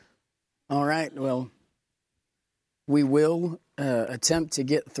All right, well, we will attempt to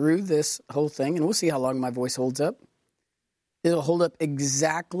get through this whole thing, and we'll see how long my voice holds up. It'll hold up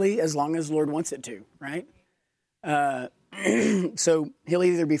exactly as long as the Lord wants it to, right? So he'll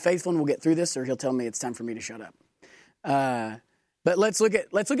either be faithful and we'll get through this, or he'll tell me it's time for me to shut up. But let's look at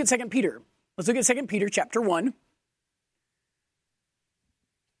 2 Peter. Let's look at 2 Peter chapter 1.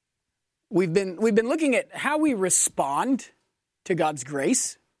 We've been looking at how we respond to God's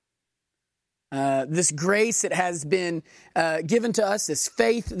grace. This grace that has been given to us, this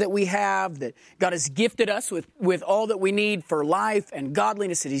faith that we have, that God has gifted us with all that we need for life and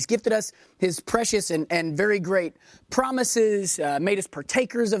godliness, that He's gifted us His precious and very great promises, made us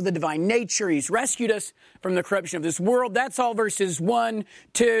partakers of the divine nature. He's rescued us from the corruption of this world. That's all verses 1,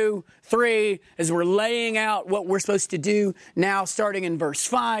 2, 3, as we're laying out what we're supposed to do now, starting in verse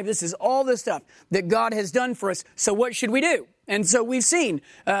 5. This is all the stuff that God has done for us. So what should we do? And so we've seen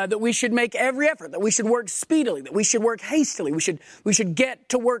that we should make every effort, that we should work speedily, that we should work hastily, we should get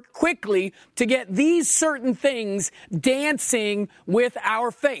to work quickly to get these certain things dancing with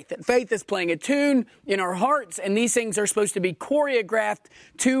our faith. That faith is playing a tune in our hearts, and these things are supposed to be choreographed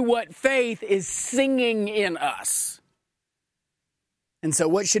to what faith is singing in us. And so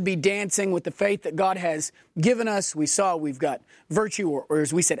what should be dancing with the faith that God has given us? We saw we've got virtue, or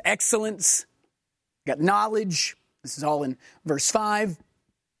as we said, excellence, we've got knowledge. This is all in verse 5.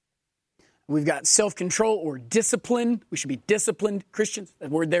 We've got self-control or discipline. We should be disciplined Christians. The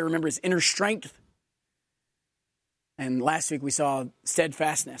word there, remember, is inner strength. And last week we saw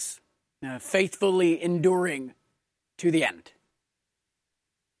steadfastness, faithfully enduring to the end.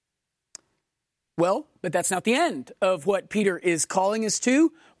 Well, but that's not the end of what Peter is calling us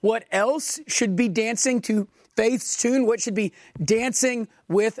to. What else should be dancing to faith's tune? What should be dancing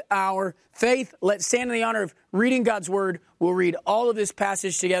with our faith? Let's stand in the honor of reading God's word. We'll read all of this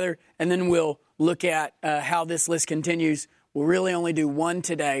passage together, and then we'll look at how this list continues. We'll really only do one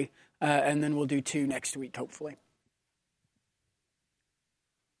today, and then we'll do two next week, hopefully.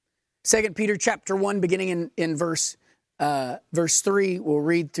 2 Peter chapter 1, beginning in verse 3, we'll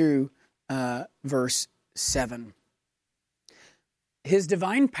read through verse 7. His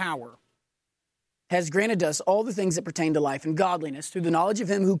divine power has granted us all the things that pertain to life and godliness through the knowledge of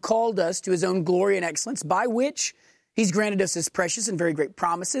Him who called us to His own glory and excellence, by which He's granted us His precious and very great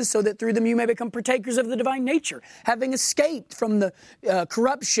promises, so that through them you may become partakers of the divine nature, having escaped from the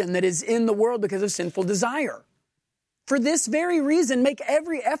corruption that is in the world because of sinful desire. For this very reason, make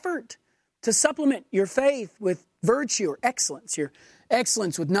every effort to supplement your faith with virtue or excellence, your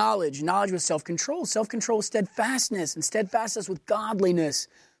excellence with knowledge, knowledge with self-control, self-control with steadfastness, and steadfastness with godliness,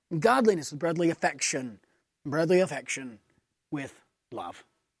 and godliness with brotherly affection, and brotherly affection with love.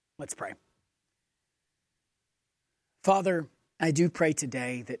 Let's pray. Father, I do pray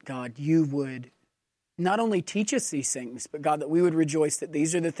today that, God, you would not only teach us these things, but, God, that we would rejoice that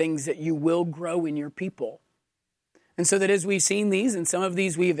these are the things that you will grow in your people. And so that as we've seen these, and some of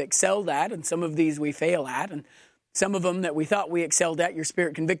these we've excelled at, and some of these we fail at, and some of them that we thought we excelled at, your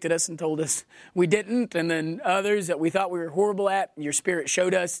Spirit convicted us and told us we didn't. And then others that we thought we were horrible at, your Spirit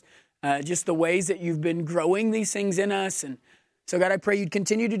showed us just the ways that you've been growing these things in us. And so, God, I pray you'd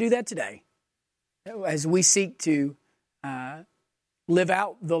continue to do that today as we seek to live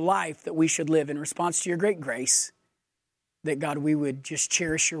out the life that we should live in response to your great grace, that, God, we would just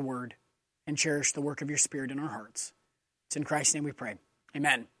cherish your word and cherish the work of your Spirit in our hearts. It's in Christ's name we pray.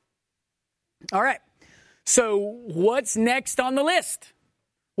 Amen. All right. So what's next on the list?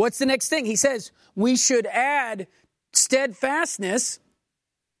 What's the next thing? He says we should add steadfastness,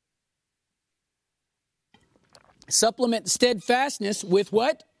 supplement steadfastness with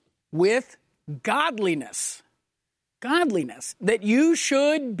what? With godliness. Godliness. That you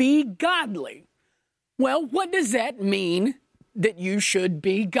should be godly. Well, what does that mean, that you should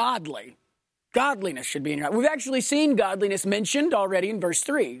be godly? Godliness should be in your heart. We've actually seen godliness mentioned already in verse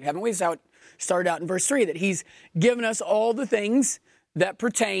 3, haven't we? That's how it started out in verse 3, that he's given us all the things that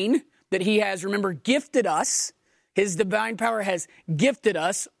pertain, that he has, remember, gifted us. His divine power has gifted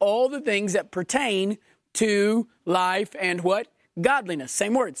us all the things that pertain to life and what? Godliness.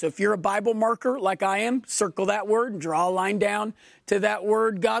 Same word. So if you're a Bible marker like I am, circle that word and draw a line down to that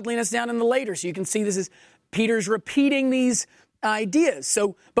word godliness down in the later. So you can see this is Peter's repeating these ideas.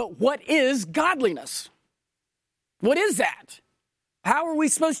 So, but what is godliness? What is that? How are we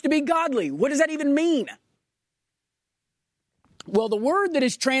supposed to be godly? What does that even mean? Well, the word that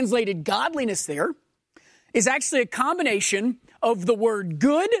is translated godliness there is actually a combination of the word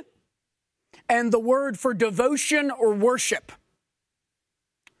good and the word for devotion or worship.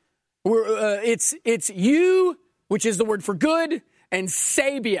 It's you, which is the word for good, and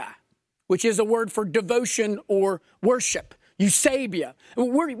sabia, which is a word for devotion or worship. Eusebia.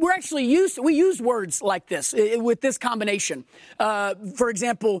 We're actually we use words like this with this combination. For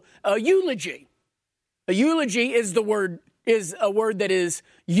example, a eulogy. A eulogy is a word that is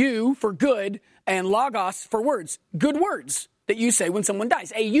eu for good and logos for words. Good words that you say when someone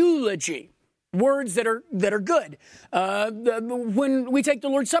dies. A eulogy. Words that are good. When we take the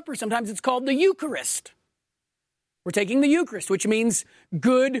Lord's Supper, sometimes it's called the Eucharist. We're taking the Eucharist, which means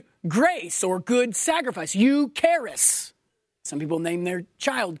good grace or good sacrifice. Eucharis. Some people name their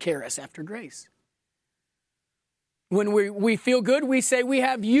child Charis after grace. When we feel good, we say we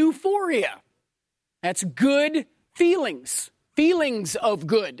have euphoria. That's good feelings. Feelings of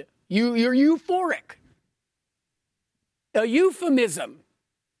good. You're euphoric. A euphemism.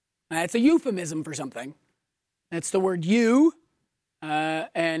 That's a euphemism for something. That's the word eu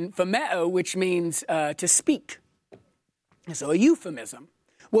and phemeo, which means to speak. So a euphemism.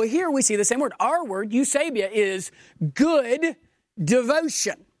 Well, here we see the same word. Our word, Eusebia, is good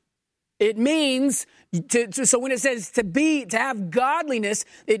devotion. It means, so when it says to have godliness,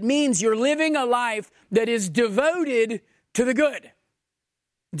 it means you're living a life that is devoted to the good.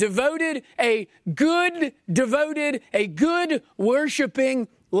 A good worshiping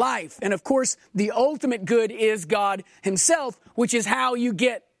life. And of course, the ultimate good is God himself, which is how you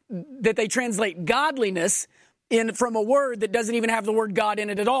get that they translate godliness from a word that doesn't even have the word God in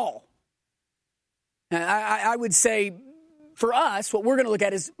it at all. I would say for us, what we're going to look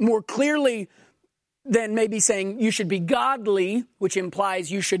at is more clearly than maybe saying you should be godly, which implies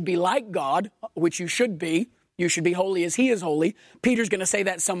you should be like God, which you should be. You should be holy as he is holy. Peter's going to say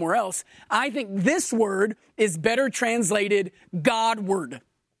that somewhere else. I think this word is better translated Godward.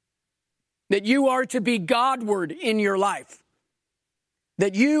 That you are to be Godward in your life.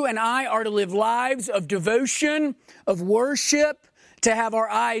 That you and I are to live lives of devotion, of worship, to have our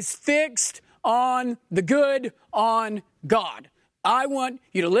eyes fixed on the good, on God. I want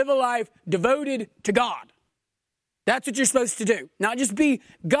you to live a life devoted to God. That's what you're supposed to do. Not just be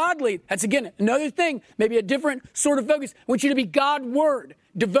godly. That's, again, another thing, maybe a different sort of focus. I want you to be Godward.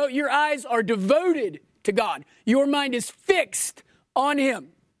 Your eyes are devoted to God. Your mind is fixed on him.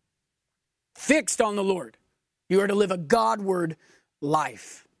 Fixed on the Lord. You are to live a Godward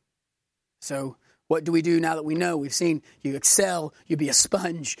life. So what do we do now that we know? We've seen you excel, you be a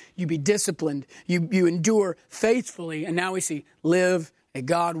sponge, you be disciplined, you endure faithfully, and now we see live a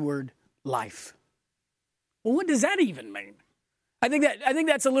Godward life. Well, what does that even mean? I think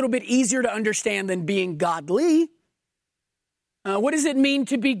that's a little bit easier to understand than being godly. What does it mean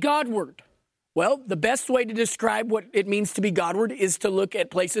to be Godward? Well, the best way to describe what it means to be Godward is to look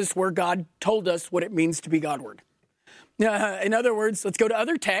at places where God told us what it means to be Godward. In other words, let's go to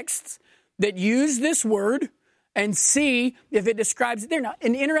other texts that use this word and see if it describes it there. Now,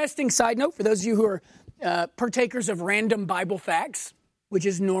 an interesting side note for those of you who are partakers of random Bible facts, which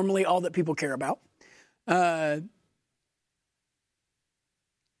is normally all that people care about.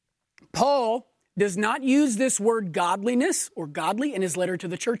 Paul does not use this word godliness or godly in his letter to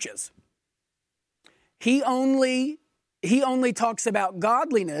the churches. He only talks about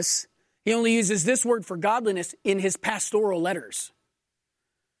godliness. He only uses this word for godliness in his pastoral letters.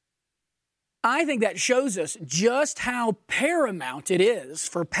 I think that shows us just how paramount it is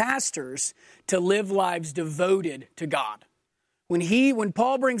for pastors to live lives devoted to God. When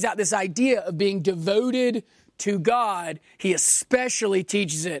Paul brings out this idea of being devoted to God, he especially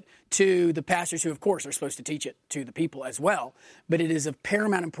teaches it to the pastors who, of course, are supposed to teach it to the people as well. But it is of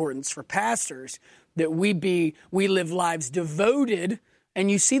paramount importance for pastors that we live lives devoted. And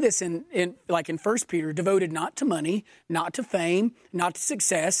you see this in 1 Peter, devoted not to money, not to fame, not to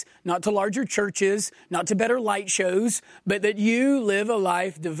success, not to larger churches, not to better light shows, but that you live a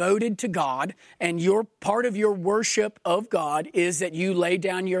life devoted to God, and your part of your worship of God is that you lay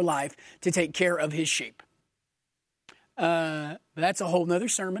down your life to take care of his sheep. That's a whole nother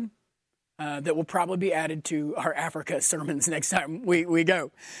sermon that will probably be added to our Africa sermons next time we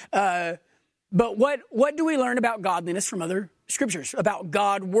go. But what do we learn about godliness from other scriptures, about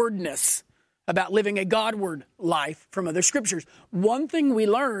Godwardness, about living a Godward life from other scriptures? One thing we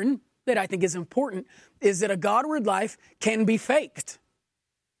learn that I think is important is that a Godward life can be faked.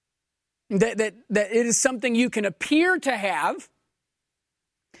 That it is something you can appear to have,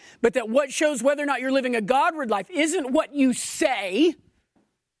 but that what shows whether or not you're living a Godward life isn't what you say,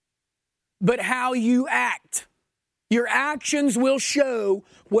 but how you act. Your actions will show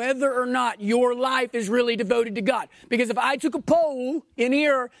whether or not your life is really devoted to God. Because if I took a poll in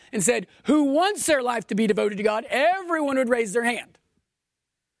here and said, who wants their life to be devoted to God, everyone would raise their hand.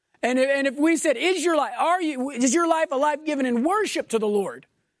 And if we said, is your life a life given in worship to the Lord?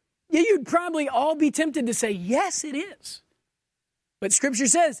 Yeah, you'd probably all be tempted to say, yes, it is. But Scripture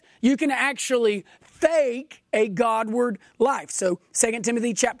says you can actually fake a Godward life. So 2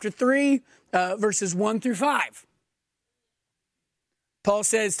 Timothy chapter 3, verses 1 through 5. Paul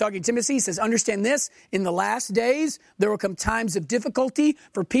says, talking to Timothy, he says, understand this, in the last days there will come times of difficulty,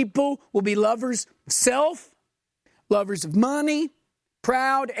 for people will be lovers of self, lovers of money,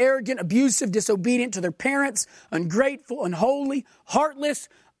 proud, arrogant, abusive, disobedient to their parents, ungrateful, unholy, heartless,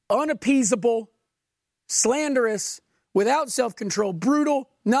 unappeasable, slanderous, without self-control, brutal,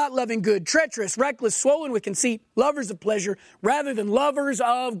 not loving good, treacherous, reckless, swollen with conceit, lovers of pleasure rather than lovers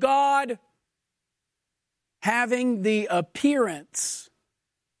of God, having the appearance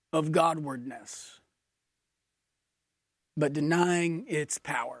of Godwardness, but denying its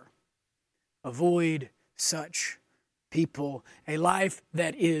power. Avoid such people. A life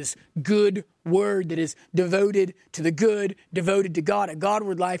that is good word, that is devoted to the good, devoted to God. A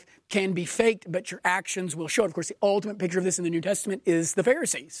Godward life can be faked, but your actions will show it. Of course, the ultimate picture of this in the New Testament is the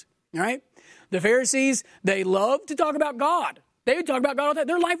Pharisees. All right? The Pharisees, they loved to talk about God. They would talk about God all the time.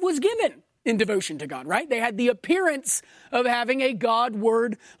 Their life was given in devotion to God, right? They had the appearance of having a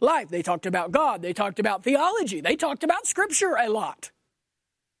God-word life. They talked about God. They talked about theology. They talked about Scripture a lot.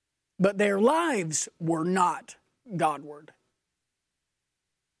 But their lives were not Godward.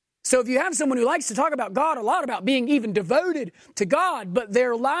 So if you have someone who likes to talk about God a lot, about being even devoted to God, but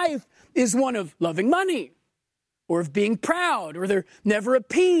their life is one of loving money, or of being proud, or they're never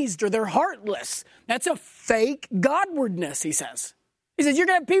appeased, or they're heartless, that's a fake Godwardness, he says. He says, you're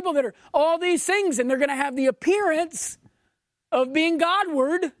going to have people that are all these things, and they're going to have the appearance of being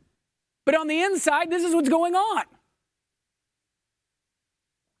Godward, but on the inside, this is what's going on.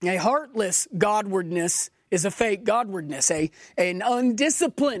 A heartless Godwardness is a fake Godwardness. An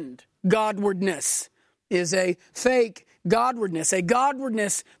undisciplined Godwardness is a fake Godwardness. A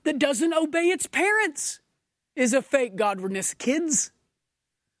Godwardness that doesn't obey its parents is a fake Godwardness. Kids,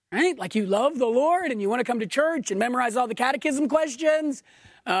 right? Like you love the Lord and you want to come to church and memorize all the catechism questions.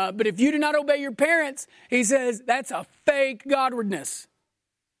 But if you do not obey your parents, he says, that's a fake Godwardness.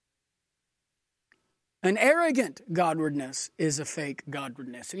 An arrogant Godwardness is a fake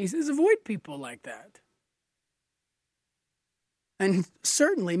Godwardness. And he says, avoid people like that. And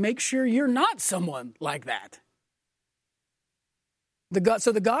certainly make sure you're not someone like that.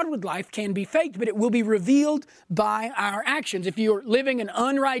 So the Godward life can be faked, but it will be revealed by our actions. If you're living an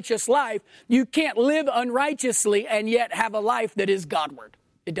unrighteous life, you can't live unrighteously and yet have a life that is Godward.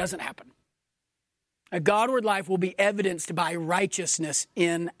 It doesn't happen. A Godward life will be evidenced by righteousness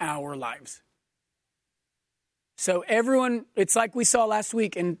in our lives. So everyone, it's like we saw last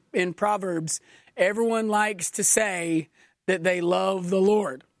week in Proverbs, everyone likes to say that they love the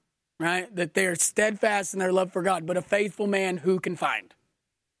Lord, right? That they're steadfast in their love for God, but a faithful man who can find?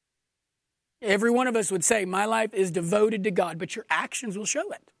 Every one of us would say, my life is devoted to God, but your actions will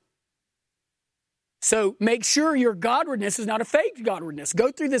show it. So make sure your Godwardness is not a fake Godwardness.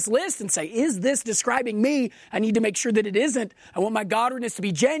 Go through this list and say, is this describing me? I need to make sure that it isn't. I want my Godwardness to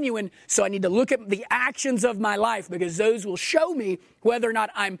be genuine, so I need to look at the actions of my life, because those will show me whether or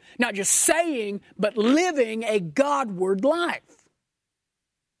not I'm not just saying, but living a Godward life.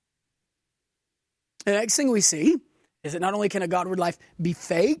 The next thing we see is that not only can a Godward life be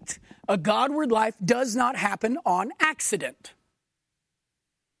faked, a Godward life does not happen on accident.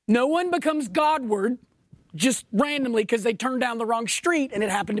 No one becomes Godward just randomly because they turned down the wrong street and it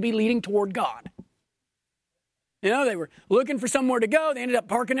happened to be leading toward God. You know, they were looking for somewhere to go. They ended up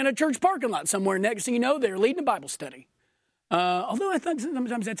parking in a church parking lot somewhere. Next thing you know, they're leading a Bible study. Although I think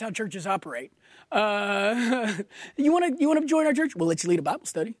sometimes that's how churches operate. You want to join our church? We'll let you lead a Bible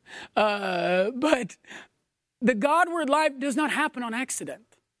study. But the Godward life does not happen on accident.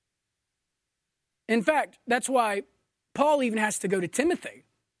 In fact, that's why Paul even has to go to Timothy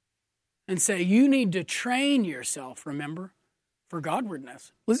and say, you need to train yourself, remember, for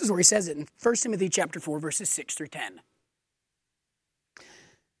Godwardness. This is where he says it in 1 Timothy chapter 4, verses 6 through 10.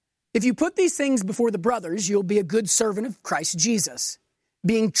 If you put these things before the brothers, you'll be a good servant of Christ Jesus,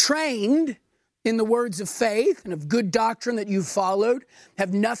 being trained in the words of faith and of good doctrine that you've followed.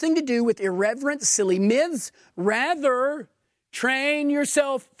 Have nothing to do with irreverent, silly myths. Rather, train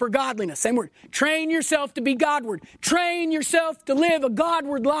yourself for godliness. Same word. Train yourself to be Godward. Train yourself to live a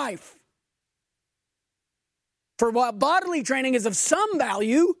Godward life. For while bodily training is of some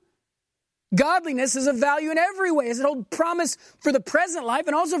value, godliness is of value in every way, as it holds promise for the present life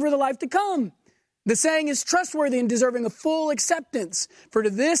and also for the life to come. The saying is trustworthy and deserving of full acceptance. For to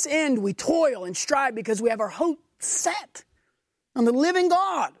this end we toil and strive, because we have our hope set on the living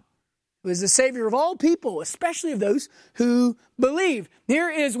God, who is the Savior of all people, especially of those who believe.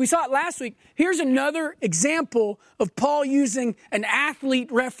 We saw it last week, here's another example of Paul using an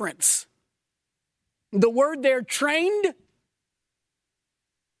athlete reference. The word there, trained,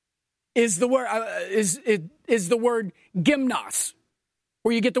 is the word gymnos,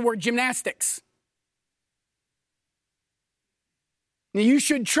 where you get the word gymnastics. You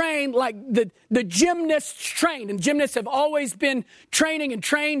should train like the gymnasts trained. And gymnasts have always been training and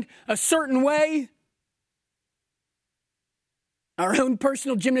trained a certain way. Our own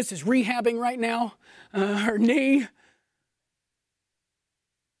personal gymnast is rehabbing right now, her knee.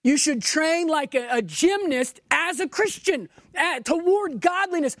 You should train like a gymnast as a Christian toward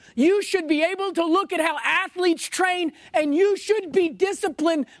godliness. You should be able to look at how athletes train, and you should be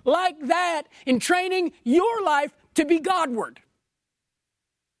disciplined like that in training your life to be Godward.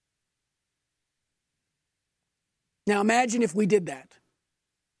 Now imagine if we did that.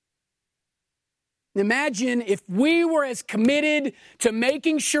 Imagine if we were as committed to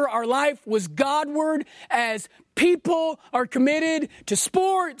making sure our life was Godward as people are committed to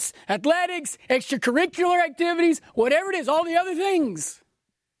sports, athletics, extracurricular activities, whatever it is, all the other things.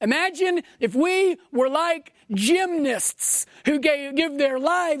 Imagine if we were like gymnasts who give their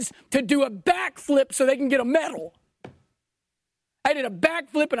lives to do a backflip so they can get a medal. I did a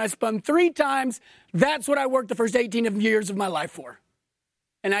backflip and I spun 3 times. That's what I worked the first 18 years of my life for.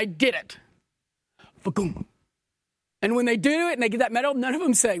 And I did it. Boom. And when they do it and they get that medal, none of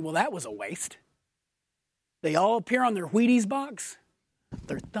them say, well, that was a waste. They all appear on their Wheaties box,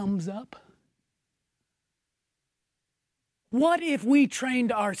 their thumbs up. What if we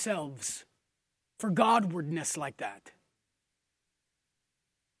trained ourselves for Godwardness like that?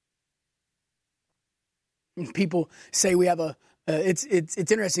 And people say we have it's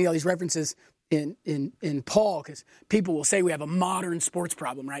interesting, all these references in Paul, because people will say we have a modern sports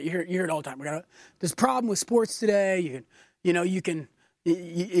problem, right? You hear it all the time. We got this problem with sports today. You can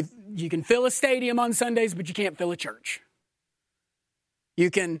fill a stadium on Sundays, but you can't fill a church. They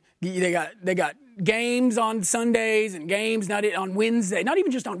got games on Sundays and games not on Wednesday, not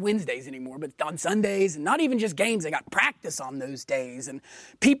even just on Wednesdays anymore, but on Sundays, and not even just games. They got practice on those days, and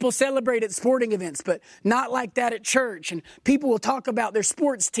people celebrate at sporting events, but not like that at church. And people will talk about their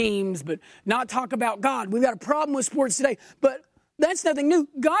sports teams, but not talk about God. We've got a problem with sports today, but that's nothing new.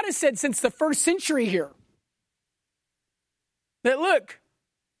 God has said since the first century here that, look,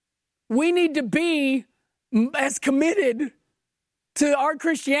 we need to be as committed to our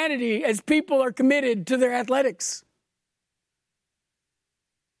Christianity as people are committed to their athletics.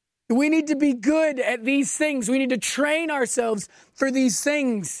 We need to be good at these things. We need to train ourselves for these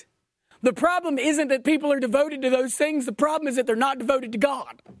things. The problem isn't that people are devoted to those things. The problem is that they're not devoted to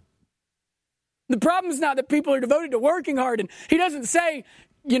God. The problem is not that people are devoted to working hard. And he doesn't say,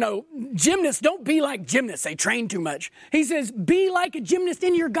 gymnasts, don't be like gymnasts. They train too much. He says, be like a gymnast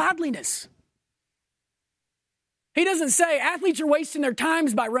in your godliness. He doesn't say athletes are wasting their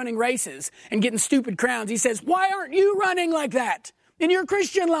times by running races and getting stupid crowns. He says, why aren't you running like that in your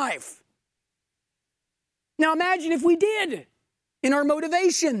Christian life? Now imagine if we did in our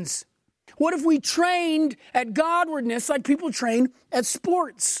motivations. What if we trained at Godwardness like people train at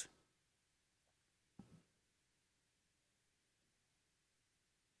sports?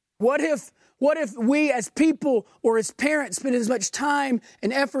 What if we as people or as parents spend as much time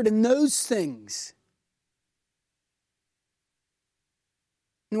and effort in those things?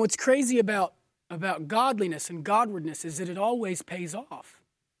 And what's crazy about godliness and Godwardness is that it always pays off.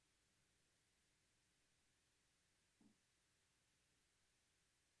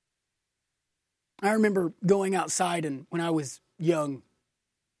 I remember going outside, and when I was young,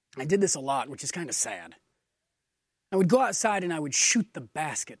 I did this a lot, which is kind of sad. I would go outside and I would shoot the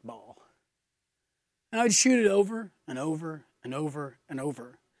basketball. And I would shoot it over and over and over and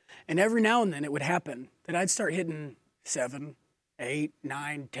over. And every now and then it would happen that I'd start hitting 7, 8,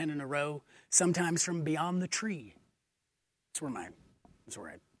 9, 10 in a row, sometimes from beyond the tree. That's where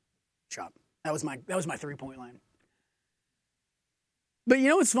I shot. That was my 3-point line. But you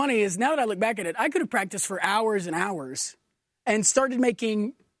know what's funny is now that I look back at it, I could have practiced for hours and hours and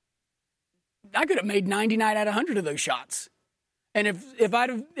I could have made 99 out of 100 of those shots. And if I'd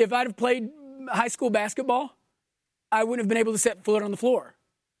have played high school basketball, I wouldn't have been able to set foot on the floor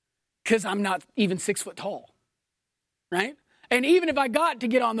because I'm not even 6 foot tall, right? And even if I got to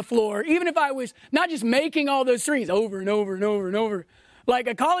get on the floor, even if I was not just making all those threes over and over and over and over, like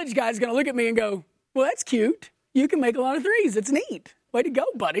a college guy's going to look at me and go, well, that's cute. You can make a lot of threes. It's neat. Way to go,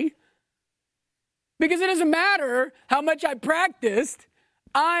 buddy. Because it doesn't matter how much I practiced.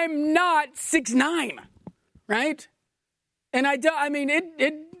 I'm not 6'9", right? And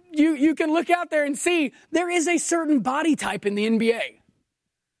you can look out there and see there is a certain body type in the NBA.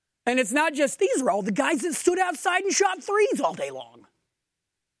 And it's not just, these are all the guys that stood outside and shot threes all day long.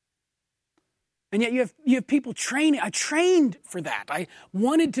 And yet you have people training. I trained for that. I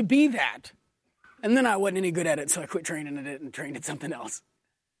wanted to be that. And then I wasn't any good at it, so I quit training at it and trained at something else.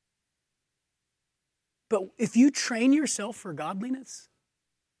 But if you train yourself for godliness,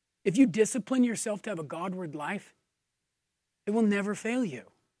 if you discipline yourself to have a Godward life, it will never fail you.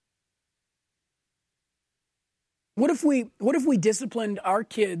 What if we disciplined our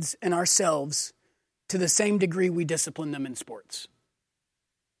kids and ourselves to the same degree we discipline them in sports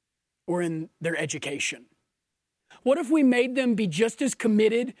or in their education? What if we made them be just as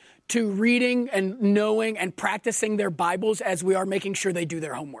committed to reading and knowing and practicing their Bibles as we are making sure they do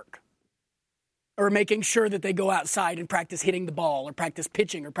their homework? Or making sure that they go outside and practice hitting the ball or practice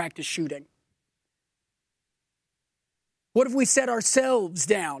pitching or practice shooting? What if we set ourselves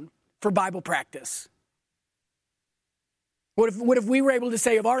down for Bible practice? What if we were able to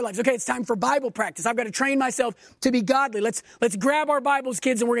say of our lives, okay, it's time for Bible practice. I've got to train myself to be godly. Let's grab our Bibles,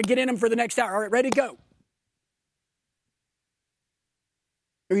 kids, and we're going to get in them for the next hour. All right, ready to go.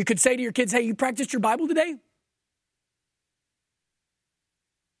 Or you could say to your kids, hey, you practiced your Bible today?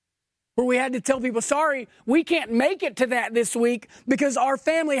 Where we had to tell people, sorry, we can't make it to that this week because our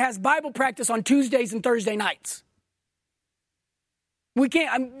family has Bible practice on Tuesdays and Thursday nights. We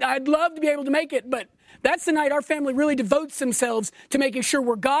can't, I'd love to be able to make it, but that's the night our family really devotes themselves to making sure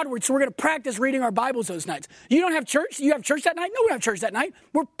we're Godward, so we're going to practice reading our Bibles those nights. You don't have church? You have church that night? No, we don't have church that night.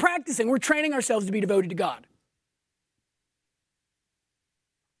 We're practicing. We're training ourselves to be devoted to God.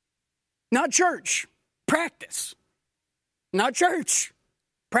 Not church. Practice. Not church.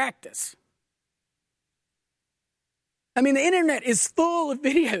 Practice. I mean, the internet is full of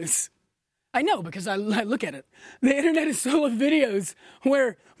videos. I know because I look at it. The internet is full of videos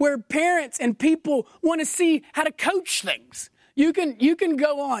where parents and people want to see how to coach things. You can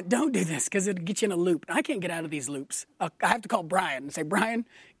go on. Don't do this because it'll get you in a loop. I can't get out of these loops. I have to call Brian and say, Brian,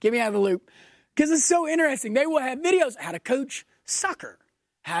 get me out of the loop. Because it's so interesting. They will have videos how to coach soccer,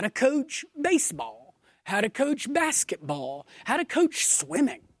 how to coach baseball, how to coach basketball, how to coach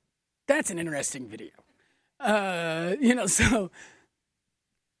swimming. That's an interesting video.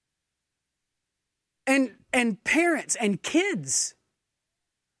 And parents and kids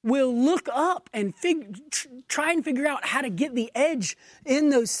will look up and try and figure out how to get the edge in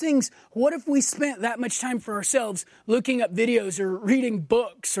those things. What if we spent that much time for ourselves looking up videos or reading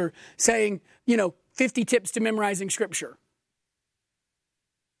books or saying, 50 tips to memorizing Scripture?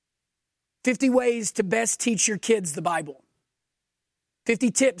 50 ways to best teach your kids the Bible.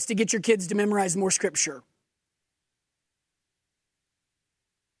 50 tips to get your kids to memorize more Scripture.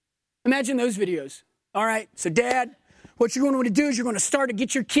 Imagine those videos. All right, so Dad, what you're going to do is you're going to start to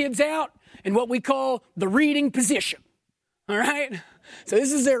get your kids out in what we call the reading position. All right, so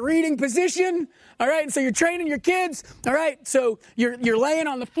this is their reading position. All right, so you're training your kids. All right, so you're laying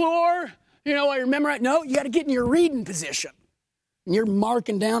on the floor, while you're memorizing. No, you got to get in your reading position. And you're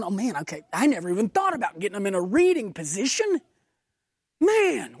marking down, oh man, okay, I never even thought about getting them in a reading position.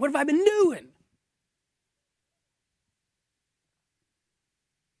 Man, what have I been doing?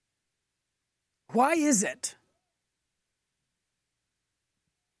 Why is it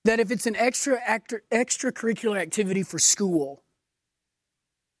that if it's an extracurricular activity for school,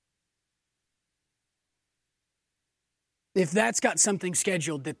 if that's got something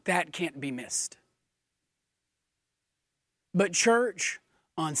scheduled, that can't be missed? But church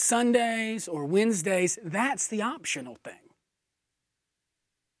on Sundays or Wednesdays, that's the optional thing.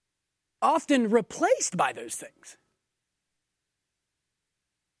 Often replaced by those things.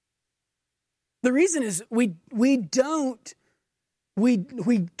 The reason is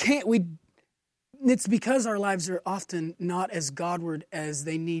it's because our lives are often not as Godward as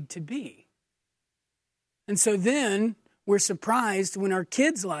they need to be. And so then we're surprised when our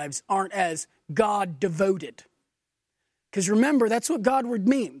kids' lives aren't as God devoted. Because remember, that's what Godward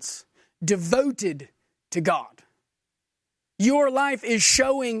means. Devoted to God. Your life is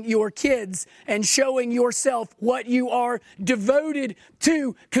showing your kids and showing yourself what you are devoted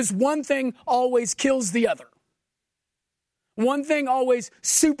to, because one thing always kills the other. One thing always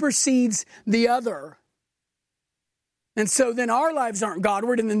supersedes the other. And so then our lives aren't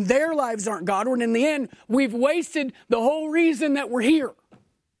Godward, and then their lives aren't Godward. In the end, we've wasted the whole reason that we're here.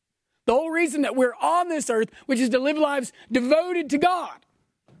 The whole reason that we're on this earth, which is to live lives devoted to God.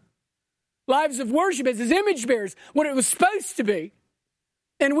 Lives of worship as His image bearers, what it was supposed to be.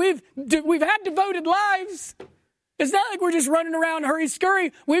 And we've had devoted lives. It's not like we're just running around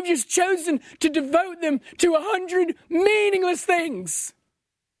hurry-scurry. We've just chosen to devote them to 100 meaningless things.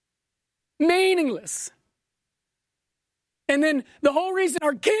 Meaningless. And then the whole reason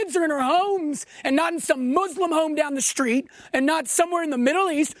our kids are in our homes and not in some Muslim home down the street and not somewhere in the Middle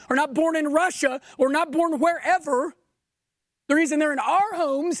East or not born in Russia or not born wherever, the reason they're in our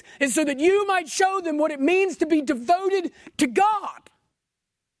homes is so that you might show them what it means to be devoted to God.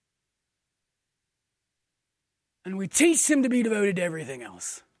 And we teach them to be devoted to everything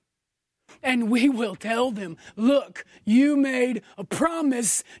else. And we will tell them, look, you made a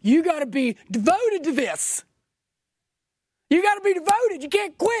promise. You got to be devoted to this. You got to be devoted. You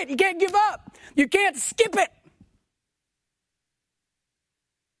can't quit. You can't give up. You can't skip it.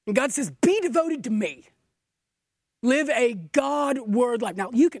 And God says, be devoted to me. Live a God-word life. Now,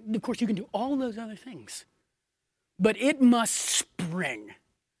 of course, you can do all those other things. But it must spring.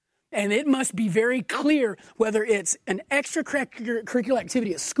 And it must be very clear whether it's an extracurricular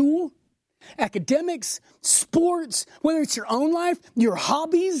activity at school, academics, sports, whether it's your own life, your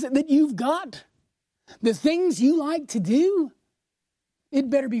hobbies that you've got, the things you like to do. It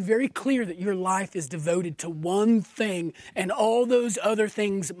better be very clear that your life is devoted to one thing and all those other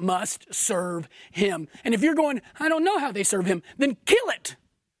things must serve Him. And if you're going, I don't know how they serve Him, then kill it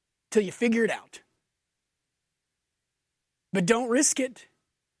till you figure it out. But don't risk it.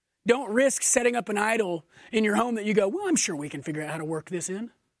 Don't risk setting up an idol in your home that you go, well, I'm sure we can figure out how to work this in.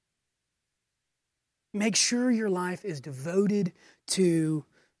 Make sure your life is devoted to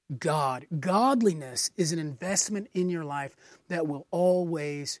God. Godliness is an investment in your life that will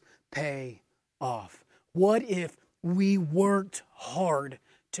always pay off. What if we worked hard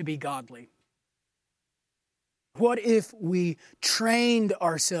to be godly? What if we trained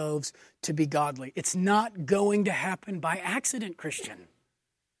ourselves to be godly? It's not going to happen by accident, Christian.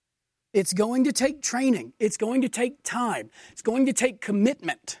 It's going to take training. It's going to take time. It's going to take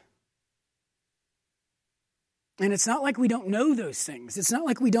commitment. And it's not like we don't know those things. It's not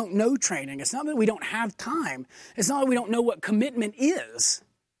like we don't know training. It's not that we don't have time. It's not like we don't know what commitment is.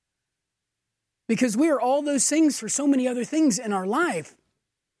 Because we are all those things for so many other things in our life.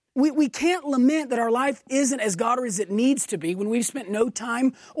 We can't lament that our life isn't as Godward as it needs to be when we've spent no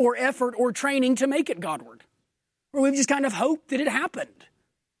time or effort or training to make it Godward. Or we've just kind of hoped that it happened.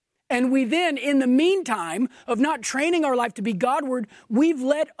 And we then, in the meantime of not training our life to be Godward, we've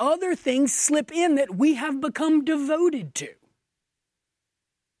let other things slip in that we have become devoted to.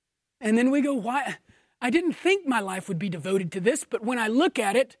 And then we go, why? I didn't think my life would be devoted to this, but when I look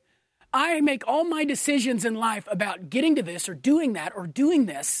at it, I make all my decisions in life about getting to this or doing that or doing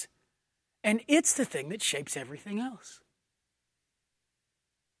this, and it's the thing that shapes everything else.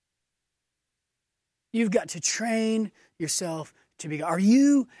 You've got to train yourself to be. Are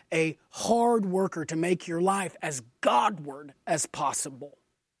you a hard worker to make your life as Godward as possible?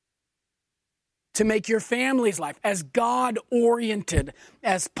 To make your family's life as God-oriented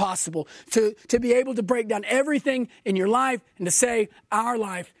as possible? To be able to break down everything in your life and to say, our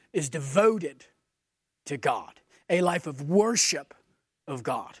life is devoted to God. A life of worship of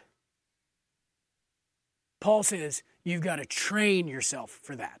God. Paul says, you've got to train yourself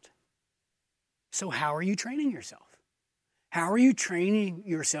for that. So how are you training yourself? How are you training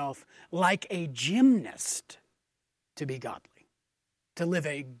yourself like a gymnast to be godly, to live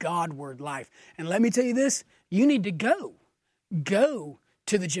a Godward life? And let me tell you this, you need to go. Go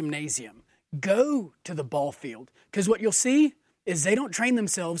to the gymnasium. Go to the ball field. Because what you'll see is they don't train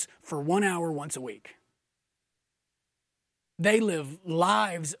themselves for 1 hour once a week. They live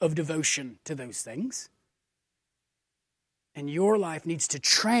lives of devotion to those things. And your life needs to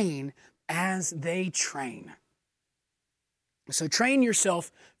train as they train. So train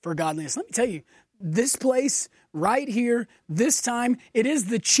yourself for godliness. Let me tell you, this place right here, this time, it is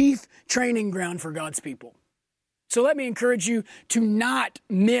the chief training ground for God's people. So let me encourage you to not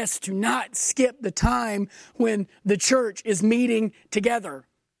miss, to not skip the time when the church is meeting together.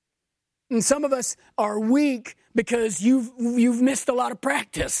 And some of us are weak because you've missed a lot of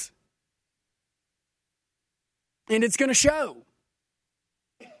practice. And it's going to show.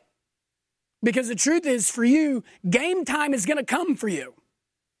 Because the truth is, for you, game time is going to come for you.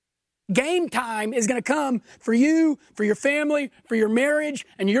 Game time is going to come for you, for your family, for your marriage,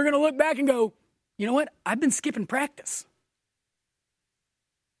 and you're going to look back and go, you know what? I've been skipping practice.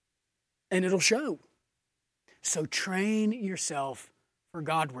 And it'll show. So train yourself for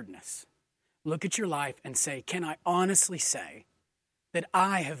Godwardness. Look at your life and say, can I honestly say that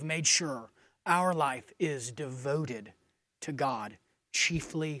I have made sure our life is devoted to God,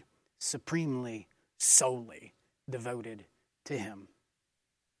 chiefly, supremely, solely devoted to Him?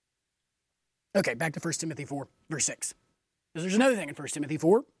 Okay, back to 1 Timothy 4, verse 6. Because there's another thing in 1 Timothy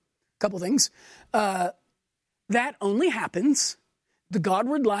 4, a couple things. That only happens the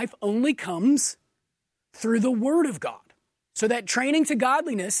Godward life only comes through the Word of God. So that training to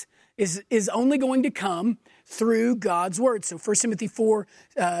godliness is only going to come through God's Word. So 1 Timothy 4,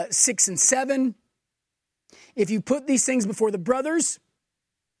 6 and 7, if you put these things before the brothers,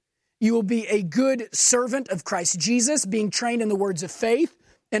 you will be a good servant of Christ Jesus, being trained in the words of faith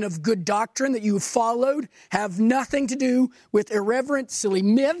and of good doctrine that you have followed. Have nothing to do with irreverent, silly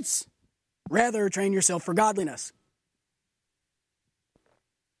myths. Rather, train yourself for godliness.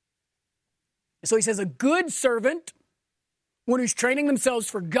 So he says a good servant, one who's training themselves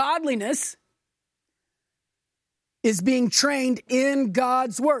for godliness, is being trained in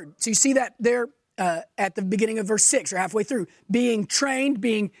God's Word. So you see that there at the beginning of verse 6, or halfway through. Being trained,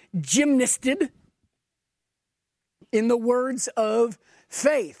 being gymnasted in the words of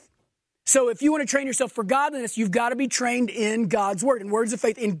faith. So if you want to train yourself for godliness, you've got to be trained in God's Word, in words of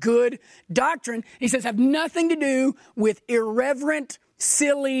faith, in good doctrine. He says, have nothing to do with irreverent,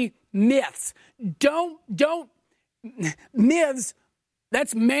 silly myths. Myths,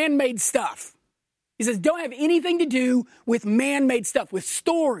 that's man-made stuff. He says, don't have anything to do with man-made stuff, with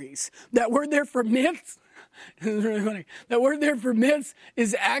stories. That word there for myths, it's really funny. That word there for myths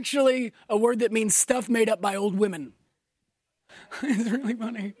is actually a word that means stuff made up by old women. It's really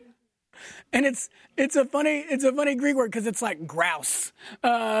funny. And it's a funny Greek word because it's like grouse.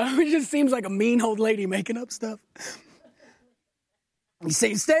 It just seems like a mean old lady making up stuff. He's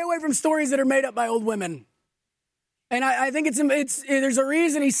saying, stay away from stories that are made up by old women. And I think there's a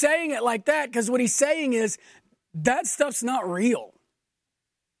reason he's saying it like that, because what he's saying is that stuff's not real.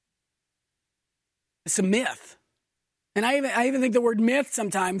 It's a myth. And I even think the word myth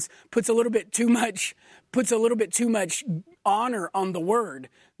sometimes puts a little bit too much honor on the word.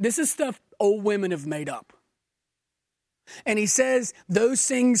 This is stuff old women have made up. And he says those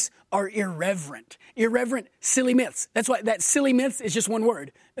things are irreverent. Irreverent, silly myths. That's why that silly myths is just one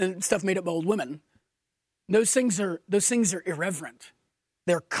word. Stuff made up by old women. Those things are irreverent.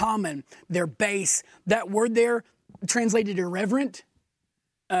 They're common. They're base. That word there, translated irreverent,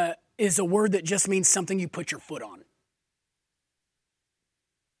 is a word that just means something you put your foot on.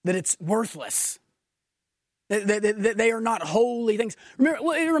 That it's worthless. That they are not holy things.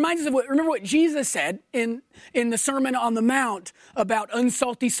 Remember, it reminds us of what Jesus said in the Sermon on the Mount about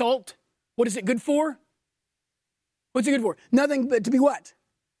unsalty salt. What is it good for? What's it good for? Nothing but to be what?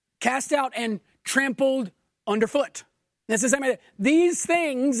 Cast out and trampled underfoot. That's the same idea. These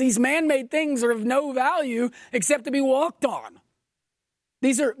things, these man-made things, are of no value except to be walked on.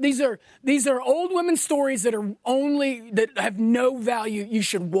 These are old women's stories that have no value. You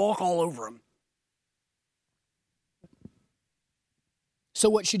should walk all over them. So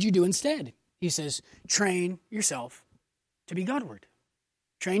what should you do instead? He says, train yourself to be Godward.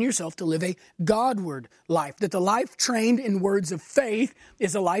 Train yourself to live a Godward life. That the life trained in words of faith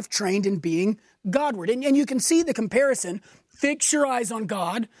is a life trained in being Godward. And you can see the comparison. Fix your eyes on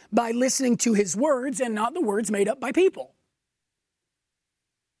God by listening to His words and not the words made up by people.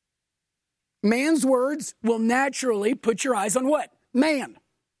 Man's words will naturally put your eyes on what? Man.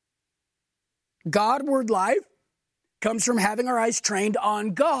 Godward life comes from having our eyes trained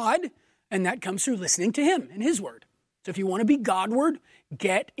on God, and that comes through listening to Him and His Word. So if you want to be Godward,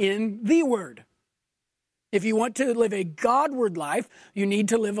 get in the Word. If you want to live a Godward life, you need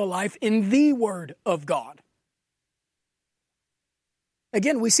to live a life in the Word of God.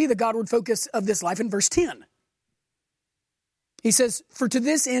 Again, we see the Godward focus of this life in verse 10. He says, for to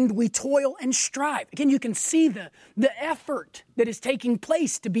this end we toil and strive. Again, you can see the effort that is taking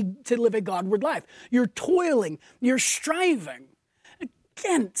place to live a Godward life. You're toiling, you're striving.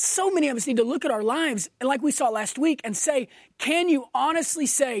 Again, so many of us need to look at our lives, and like we saw last week, and say, can you honestly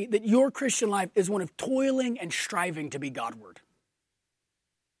say that your Christian life is one of toiling and striving to be Godward?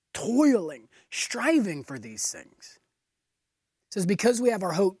 Toiling, striving for these things. It says, because we have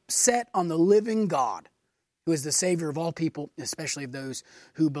our hope set on the living God, who is the Savior of all people, especially of those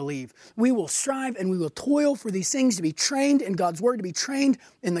who believe. We will strive and we will toil for these things, to be trained in God's Word, to be trained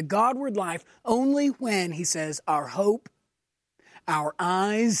in the Godward life, only when, he says, our hope, our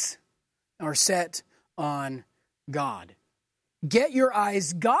eyes are set on God. Get your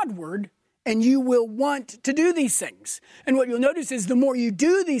eyes Godward, and you will want to do these things. And what you'll notice is the more you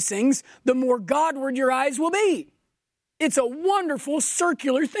do these things, the more Godward your eyes will be. It's a wonderful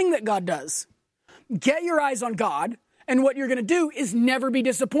circular thing that God does. Get your eyes on God, and what you're going to do is never be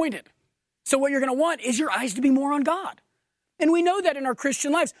disappointed. So what you're going to want is your eyes to be more on God. And we know that in our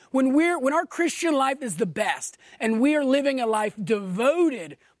Christian lives. When our Christian life is the best, and we are living a life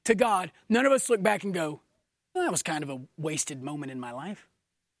devoted to God, none of us look back and go, well, that was kind of a wasted moment in my life.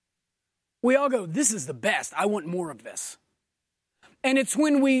 We all go, this is the best. I want more of this. And it's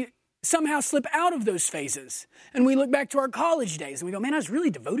when we somehow slip out of those phases and we look back to our college days and we go, man, I was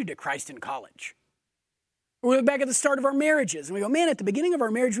really devoted to Christ in college. Or we look back at the start of our marriages and we go, man, at the beginning of our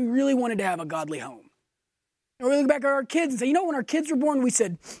marriage, we really wanted to have a godly home. Or we look back at our kids and say, when our kids were born, we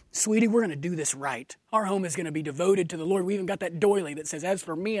said, sweetie, we're going to do this right. Our home is going to be devoted to the Lord. We even got that doily that says, as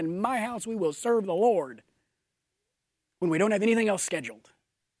for me and my house, we will serve the Lord. When we don't have anything else scheduled.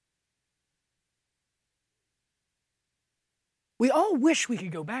 We all wish we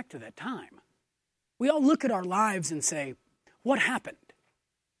could go back to that time. We all look at our lives and say, what happened?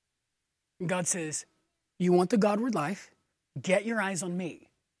 And God says, you want the Godward life? Get your eyes on me.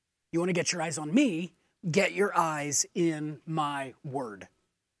 You want to get your eyes on me? Get your eyes in my word.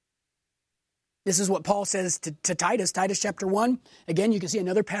 This is what Paul says to Titus, Titus chapter 1. Again, you can see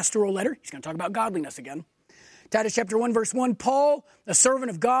another pastoral letter. He's going to talk about godliness again. Titus chapter 1, verse 1, Paul, a servant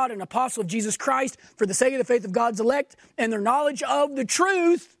of God, an apostle of Jesus Christ, for the sake of the faith of God's elect, and their knowledge of the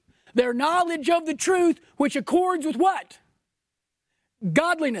truth, which accords with what?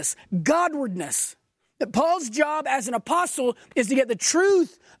 Godliness, Godwardness. That Paul's job as an apostle is to get the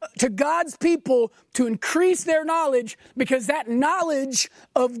truth to God's people to increase their knowledge, because that knowledge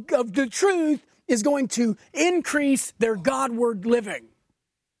of the truth is going to increase their Godward living.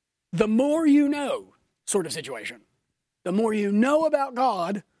 The more you know, sort of situation. The more you know about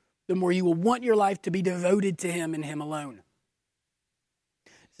God, the more you will want your life to be devoted to Him and Him alone.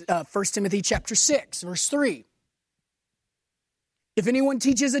 1 Timothy chapter 6, verse 3. If anyone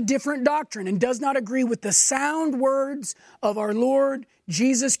teaches a different doctrine and does not agree with the sound words of our Lord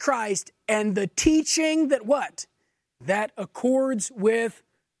Jesus Christ and the teaching that what? That accords with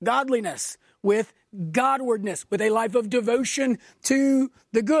godliness, with Godwardness, with a life of devotion to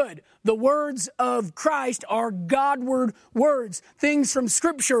the good. The words of Christ are Godward words. Things from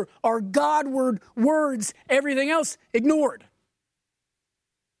Scripture are Godward words. Everything else ignored.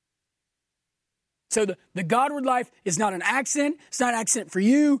 So the Godward life is not an accident. It's not an accident for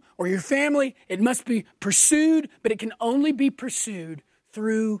you or your family. It must be pursued, but it can only be pursued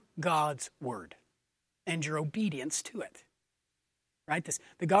through God's word and your obedience to it. Right?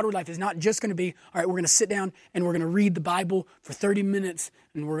 The Godward life is not just going to be, all right, we're going to sit down and we're going to read the Bible for 30 minutes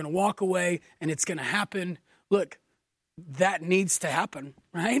and we're going to walk away and it's going to happen. Look, that needs to happen,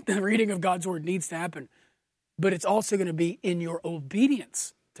 right? The reading of God's word needs to happen. But it's also going to be in your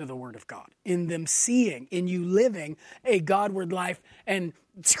obedience to the word of God, in them seeing, in you living a Godward life. And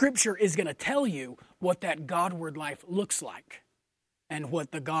Scripture is going to tell you what that Godward life looks like and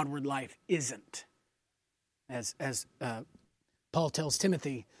what the Godward life isn't. As Paul tells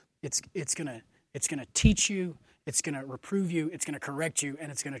Timothy, it's going to teach you, it's going to reprove you, it's going to correct you, and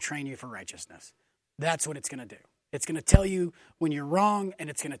it's going to train you for righteousness. That's what it's going to do. It's going to tell you when you're wrong, and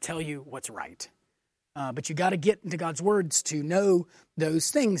it's going to tell you what's right. But you got to get into God's words to know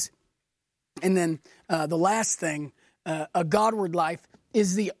those things. And then the last thing, a Godward life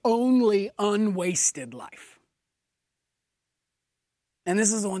is the only unwasted life. And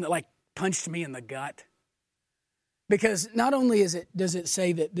this is the one that punched me in the gut. Because not only does it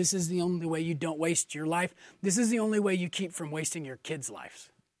say that this is the only way you don't waste your life, this is the only way you keep from wasting your kids' lives.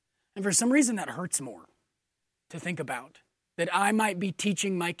 And for some reason that hurts more to think about. That I might be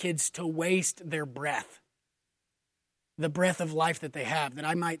teaching my kids to waste their breath. The breath of life that they have. That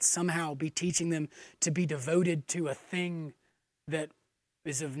I might somehow be teaching them to be devoted to a thing that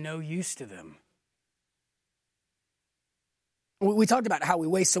is of no use to them. We talked about how we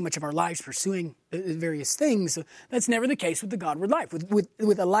waste so much of our lives pursuing various things. That's never the case with the Godward life.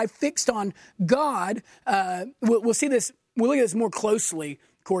 With a life fixed on God, we'll see this. We'll look at this more closely,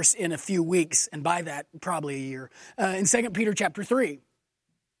 of course, in a few weeks, and by that, probably a year. In 2 Peter chapter 3.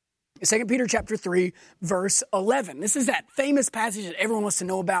 2 Peter chapter 3, verse 11. This is that famous passage that everyone wants to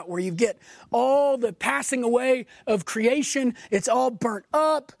know about, where you get all the passing away of creation. It's all burnt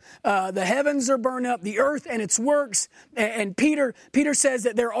up. The heavens are burnt up, the earth and its works. And Peter says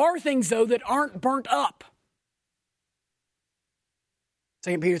that there are things, though, that aren't burnt up.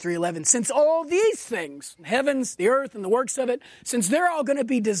 2 Peter 3:11, since all these things, heavens, the earth, and the works of it, since they're all going to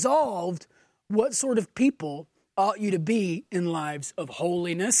be dissolved, what sort of people ought you to be in lives of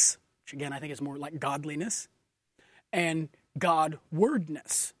holiness, which again I think is more like godliness, and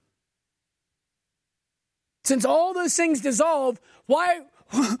Godwardness? Since all those things dissolve,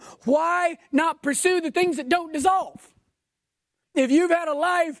 why not pursue the things that don't dissolve? If you've had a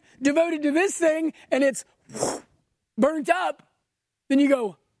life devoted to this thing and it's burnt up, then you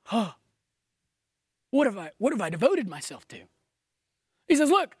go, what have I devoted myself to? He says,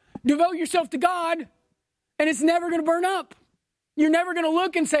 look, devote yourself to God and it's never going to burn up. You're never going to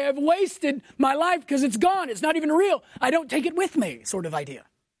look and say, I've wasted my life because it's gone. It's not even real. I don't take it with me, sort of idea.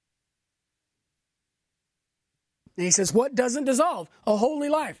 And he says, what doesn't dissolve? A holy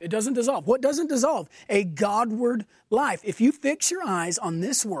life. It doesn't dissolve. What doesn't dissolve? A Godward life. If you fix your eyes on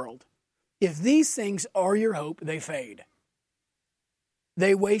this world, if these things are your hope, they fade.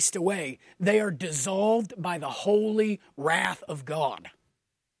 They waste away. They are dissolved by the holy wrath of God.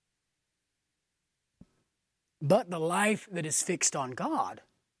 But the life that is fixed on God,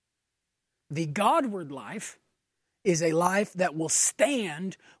 the Godward life, is a life that will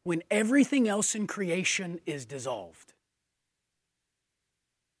stand when everything else in creation is dissolved.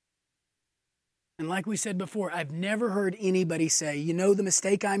 And like we said before, I've never heard anybody say, you know the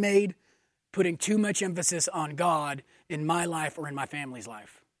mistake I made? Putting too much emphasis on God in my life or in my family's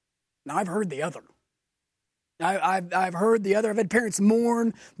life. Now, I've heard the other. I've heard the other. I've had parents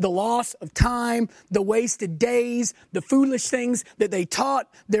mourn the loss of time, the wasted days, the foolish things that they taught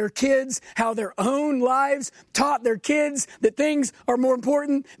their kids, how their own lives taught their kids that things are more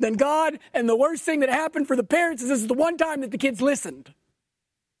important than God. And the worst thing that happened for the parents is this is the one time that the kids listened.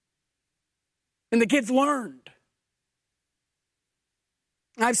 And the kids learned.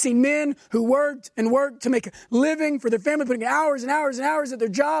 I've seen men who worked and worked to make a living for their family, putting hours and hours and hours at their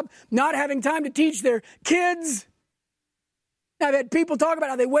job, not having time to teach their kids. I've had people talk about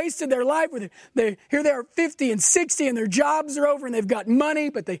how they wasted their life. Here they are 50 and 60 and their jobs are over and they've got money,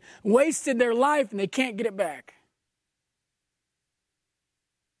 but they wasted their life and they can't get it back.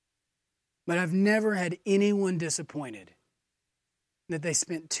 But I've never had anyone disappointed that they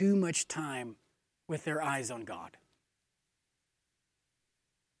spent too much time with their eyes on God.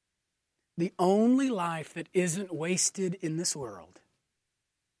 The only life that isn't wasted in this world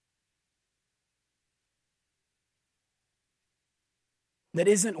that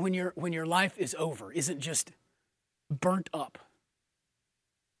isn't when your life is over, isn't just burnt up,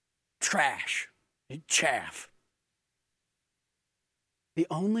 trash, chaff. The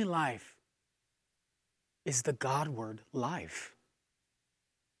only life is the Godward life.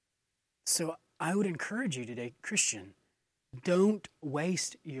 So I would encourage you today, Christian, don't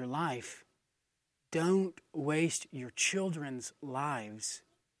waste your life. Don't waste your children's lives.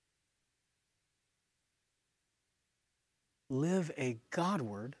 Live a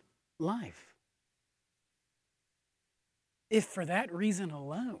Godward life. If for that reason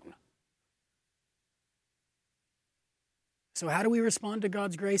alone. So how do we respond to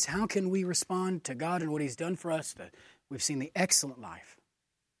God's grace? How can we respond to God and what He's done for us? We've seen the excellent life.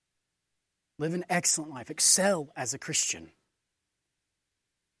 Live an excellent life. Excel as a Christian.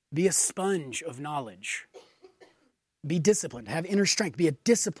 Be a sponge of knowledge. Be disciplined. Have inner strength. Be a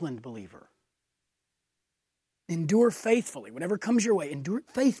disciplined believer. Endure faithfully. Whatever comes your way, endure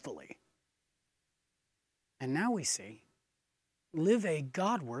it faithfully. And now we see, live a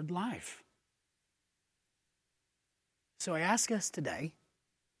Godward life. So I ask us today,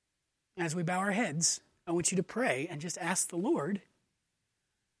 as we bow our heads, I want you to pray and just ask the Lord,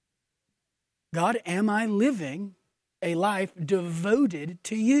 God, am I living a life devoted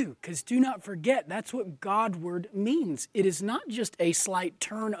to you? Because do not forget, that's what Godward means. It is not just a slight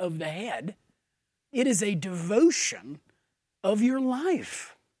turn of the head. It is a devotion of your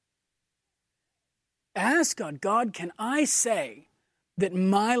life. Ask God, God, can I say that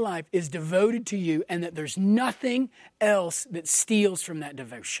my life is devoted to you and that there's nothing else that steals from that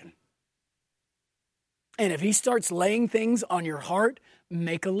devotion? And if He starts laying things on your heart,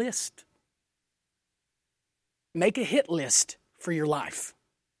 make a list. Make a hit list for your life.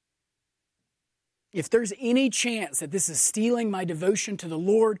 If there's any chance that this is stealing my devotion to the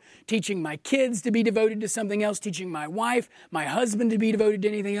Lord, teaching my kids to be devoted to something else, teaching my wife, my husband to be devoted to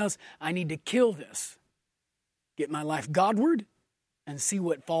anything else, I need to kill this. Get my life Godward and see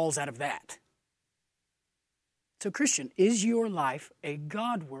what falls out of that. So Christian, is your life a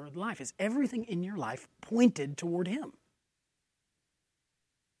Godward life? Is everything in your life pointed toward Him?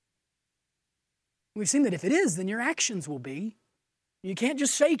 We've seen that if it is, then your actions will be. You can't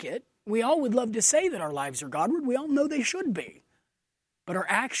just fake it. We all would love to say that our lives are Godward. We all know they should be. But our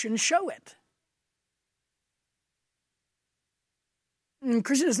actions show it. And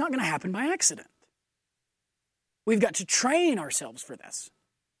Christian, it's not going to happen by accident. We've got to train ourselves for this.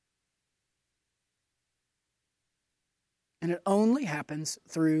 And it only happens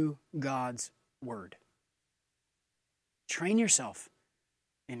through God's Word. Train yourself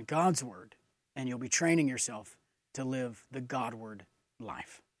in God's Word, and you'll be training yourself to live the Godward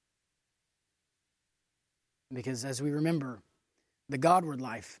life. Because as we remember, the Godward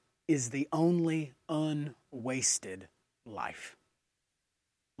life is the only unwasted life.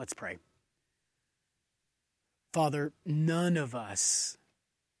 Let's pray. Father, none of us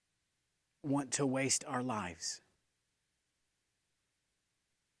want to waste our lives.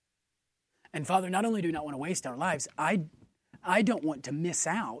 And Father, not only do we not want to waste our lives, I don't want to miss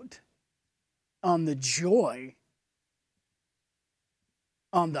out on the joy,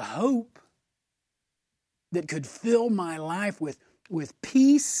 on the hope that could fill my life with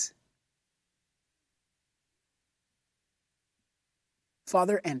peace,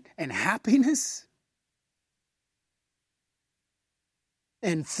 Father, and happiness,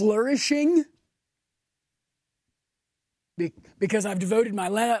 and flourishing, because I've devoted my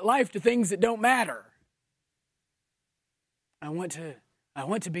life to things that don't matter. I want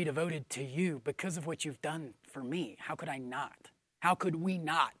to be devoted to you because of what you've done for me. How could I not? How could we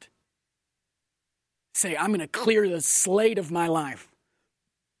not say, I'm going to clear the slate of my life.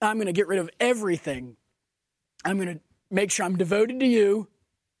 I'm going to get rid of everything. I'm going to make sure I'm devoted to you,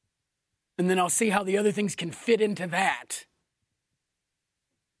 and then I'll see how the other things can fit into that.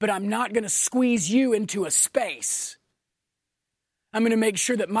 But I'm not going to squeeze you into a space. I'm going to make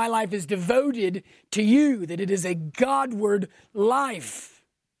sure that my life is devoted to you, that it is a Godward life.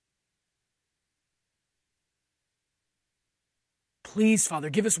 Please, Father,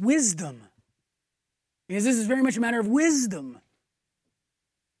 give us wisdom, because this is very much a matter of wisdom.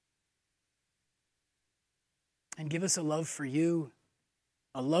 And give us a love for you,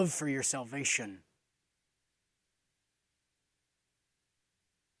 a love for your salvation.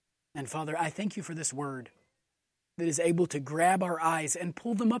 And Father, I thank you for this word that is able to grab our eyes and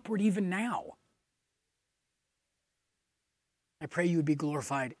pull them upward even now. I pray you would be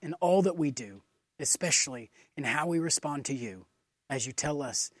glorified in all that we do, especially in how we respond to you as you tell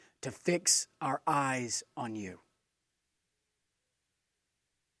us to fix our eyes on you.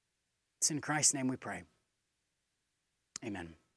 It's in Christ's name we pray. Amen.